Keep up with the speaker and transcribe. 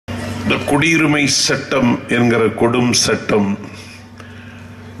இந்த குடியுரிமை சட்டம் என்கிற கொடும் சட்டம்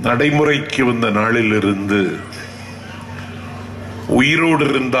நடைமுறைக்கு வந்த நாளிலிருந்து உயிரோடு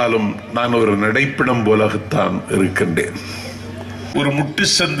இருந்தாலும் நான் ஒரு நடைப்பிடம் போலத்தான் இருக்கின்றேன். ஒரு முட்டு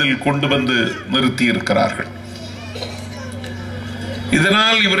சந்தில் கொண்டு வந்து நிறுத்தி இருக்கிறார்கள்.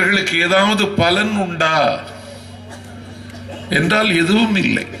 இதனால் இவர்களுக்கு ஏதாவது பலன் உண்டா என்றால் எதுவும்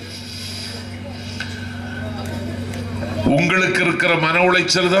இல்லை. உங்களுக்கு இருக்கிற மன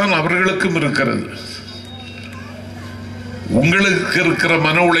உளைச்சல் தான் அவர்களுக்கும் இருக்கிறது. உங்களுக்கு இருக்கிற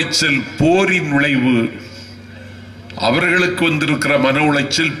மன உளைச்சல் போரின் விளைவு, அவர்களுக்கு வந்திருக்கிற மன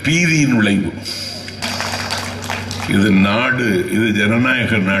உளைச்சல் பீதியின் விளைவு. இது நாடு, இது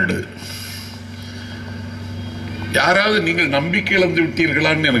ஜனநாயக நாடு. யாராவது நீங்கள் நம்பிக்கை இழந்து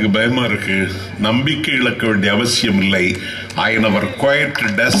விட்டீர்களான்னு எனக்கு பயமா இருக்கு. நம்பிக்கை இழக்க வேண்டிய அவசியம் இல்லை. I never quite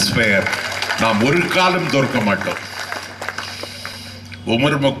despair. நாம் ஒரு காலம் தோற்க மாட்டோம்.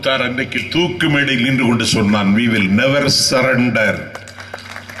 உமர் முக்தார் அன்றைக்கு தூக்கு மேடையில் நின்று கொண்டு சொன்னான், we will never surrender.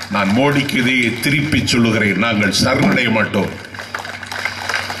 நான் மோடிக்கு இதையே திருப்பி சொல்லுகிறேன், நாங்கள் சரணடைய மாட்டோம்.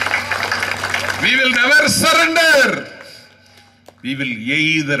 We will never surrender. We will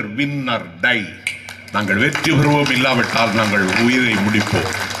either win or die. நாங்கள் வெற்றி பெறுவோம், இல்லாவிட்டால் நாங்கள் உயிரை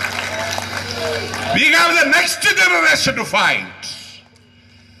முடிப்போம். We have the next generation to fight.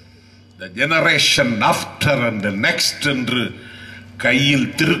 The generation after and the next என்று கையில்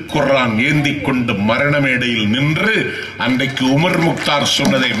திருக்குர்ஆன் ஏந்தி கொண்டு மரண மேடையில் நின்று அன்றைக்கு உமர் முக்தார்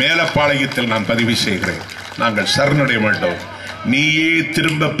சொன்னதை மேலப்பாளையத்தில் நான் பதிவு செய்கிறேன். நாங்கள் சரணடைய மாட்டோம். நீயே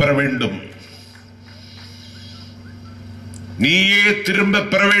திரும்ப பெற வேண்டும், நீயே திரும்ப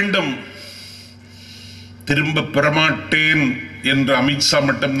பெற வேண்டும். திரும்ப பெறமாட்டேன் என்று அமித்ஷா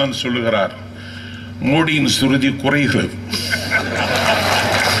மட்டும்தான் சொல்லுகிறார். மோடியின் சுருதி குறைகிறது.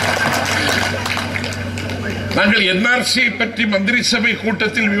 நாங்கள் என்ஆர்சியை பற்றி மந்திரி சபை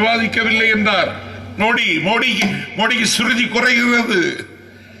கூட்டத்தில் விவாதிக்கவில்லை என்றார் மோடிக்கு சுருதி குறைகிறது.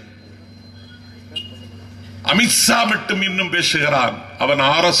 அமித்ஷா மட்டும் இன்னும் பேசுகிறான். அவன்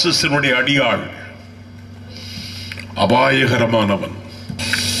RSS அடியாள், அபாயகரமானவன்.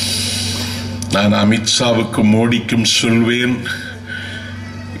 நான் அமித்ஷாவுக்கும் மோடிக்கும் சொல்வேன்,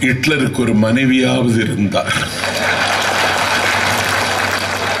 ஹிட்லருக்கு ஒரு மனைவியாவது இருந்தார்.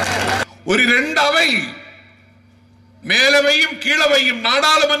 ஒரு 2 அவை, மேலவையும் கீழவையும்,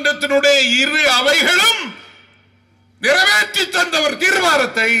 நாடாளுமன்றத்தினுடைய 2 அவைகளும் நிறைவேற்றி தந்தவர்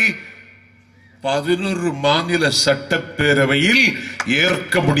தீர்மானத்தை 11 மாநில சட்டப்பேரவையில்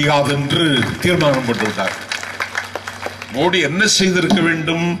ஏற்க முடியாது என்று தீர்மானம் போட்டுவிட்டார். மோடி என்ன செய்திருக்க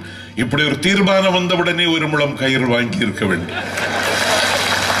வேண்டும்? இப்படி ஒரு தீர்மானம் வந்தவுடனே ஒரு முழம் கயிறு வாங்கி இருக்க வேண்டும்.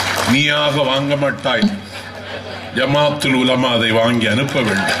 நீயாக வாங்க மாட்டாய், ஜமாத்துல் உலமா அதை வாங்கி அனுப்ப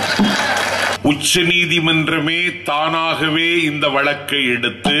வேண்டும். உச்ச நீதிமன்றமே தானாகவே இந்த வழக்கை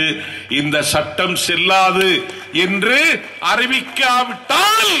எடுத்து இந்த சட்டம் செல்லாது என்று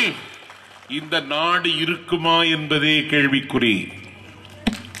அறிவிக்காவிட்டால் இந்த நாடு இருக்குமா என்பதே கேள்விக்குறி.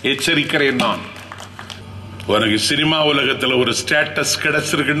 எச்சரிக்கிறேன் நான். உனக்கு சினிமா உலகத்தில் ஒரு ஸ்டேட்டஸ்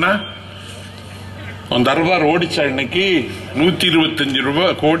கிடைச்சிருக்குன்னா, அந்த தர்பார் ஓடிச்சா இன்னைக்கு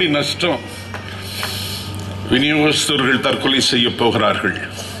 125 கோடி நஷ்டம். விநியோகஸ்தர்கள் தற்கொலை செய்ய போகிறார்கள்.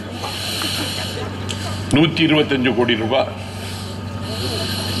 125 கோடி ரூபாய்.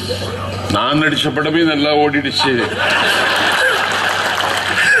 நான் நடிச்ச படமே நல்லா ஓடிடுச்சு.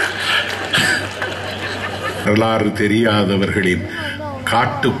 வரலாறு தெரியாதவர்களின்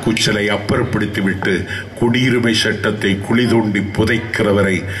காட்டுக்கூச்சலை அப்புறப்படுத்திவிட்டு குடியுரிமை சட்டத்தை குழி தோண்டி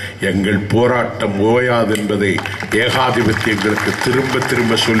புதைக்கிறவரை எங்கள் போராட்டம் ஓயாது என்பதை ஏகாதிபத்தியங்களுக்கு திரும்ப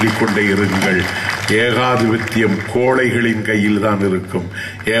திரும்ப சொல்லிக் கொண்டே இருங்கள். ஏகாதிபத்தியம் கோழைகளின் கையில் தான் இருக்கும்.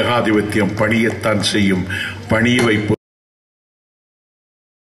 ஏகாதிபத்தியம் பணியத்தான் செய்யும். பணியை வைப்பு